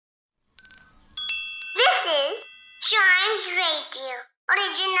Chimes Radio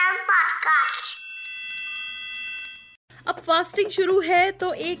original podcast. अब fasting शुरू है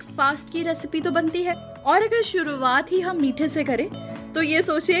तो एक फास्ट की रेसिपी तो बनती है, और अगर शुरुआत ही हम मीठे से करें तो ये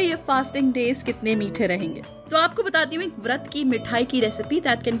सोचिए ये फास्टिंग डेज कितने मीठे रहेंगे। तो आपको बताती हूँ एक व्रत की मिठाई की recipe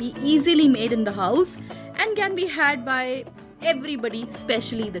that can be easily made in the house and can be had by everybody,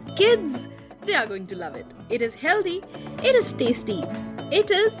 specially the kids. They are going to love it. It is healthy, it is tasty.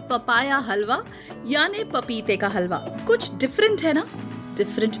 It is papaya halwa यानी पपीते का हलवा। कुछ different है ना?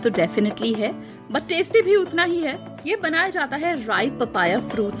 Different तो definitely है, but tasty भी उतना ही है। ये बनाया जाता है राइप पपाया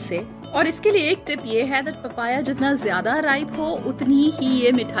फ्रूट से, और इसके लिए एक टिप ये है दैट पपाया जितना ज्यादा राइप हो उतनी ही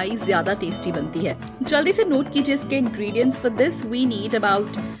ये मिठाई ज्यादा टेस्टी बनती है। जल्दी से नोट कीजिए इसके ingredients. For this we need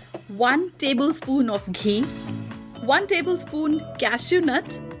about 1 tablespoon of ghee, 1 tablespoon cashew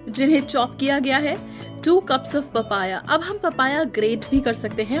नट जिन्हें चॉप किया गया है, 2 cups ऑफ पपाया। अब हम पपाया ग्रेट भी कर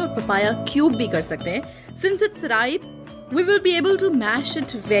सकते हैं और पपाया क्यूब भी कर सकते हैं। Since it's ripe we will be able to mash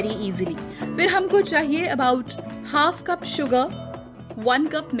it very easily. फिर हमको चाहिए about half cup sugar, 1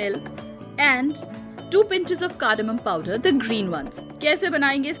 cup milk and 2 pinches of cardamom powder, the green ones. कैसे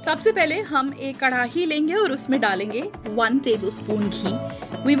बनाएंगे? सबसे पहले हम एक कढ़ाई लेंगे और उसमें डालेंगे 1 tablespoon ghee.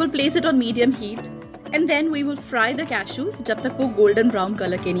 We will place it on medium heat and then we will fry the cashews जब तक वो golden brown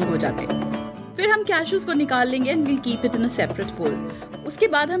color के नहीं हो जाते। फिर हम cashews को निकाल लेंगे and we'll keep it in a separate bowl। उसके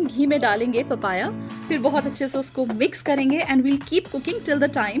बाद हम घी में डालेंगे पपाया, फिर बहुत अच्छे से उसको मिक्स करेंगे and we'll keep cooking till the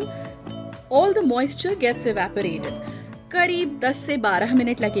time all the moisture gets evaporated। करीब 10 से 12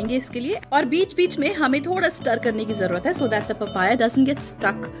 मिनट लगेंगे इसके लिए, और बीच बीच में हमें थोड़ा स्टर करने की जरूरत है so that the papaya doesn't get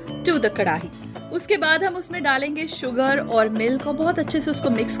stuck to the कढ़ाई। उसके बाद हम उसमें डालेंगे शुगर और मिल्क और बहुत अच्छे से उसको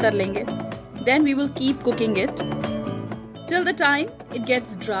मिक्स कर लेंगे। Then we will keep cooking it till the time it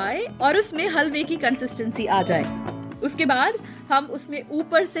gets dry और उसमें हलवे की कंसिस्टेंसी आ जाए। उसके बाद हम उसमें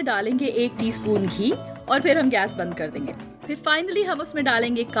ऊपर से डालेंगे 1 टीस्पून घी और फिर हम गैस बंद कर देंगे। फिर फाइनली हम उसमें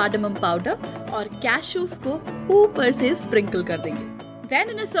डालेंगे कार्डमम पाउडर और कैश्यूज को ऊपर से स्प्रिंकल कर देंगे।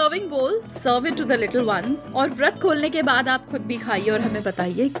 Then in a serving bowl, serve it to the little ones। और व्रत खोलने के बाद आप खुद भी खाइए और हमें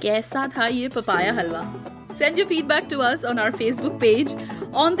बताइए कैसा था ये papaya halwa. Send your feedback to us on our Facebook page,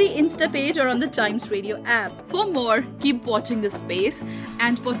 on the Insta page or on the Chimes Radio app. For more, keep watching this space,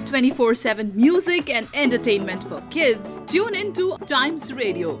 and for 24/7 music and entertainment for kids, tune in to Chimes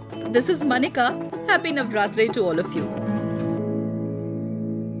Radio. This is Manika. Happy Navratri to all of you.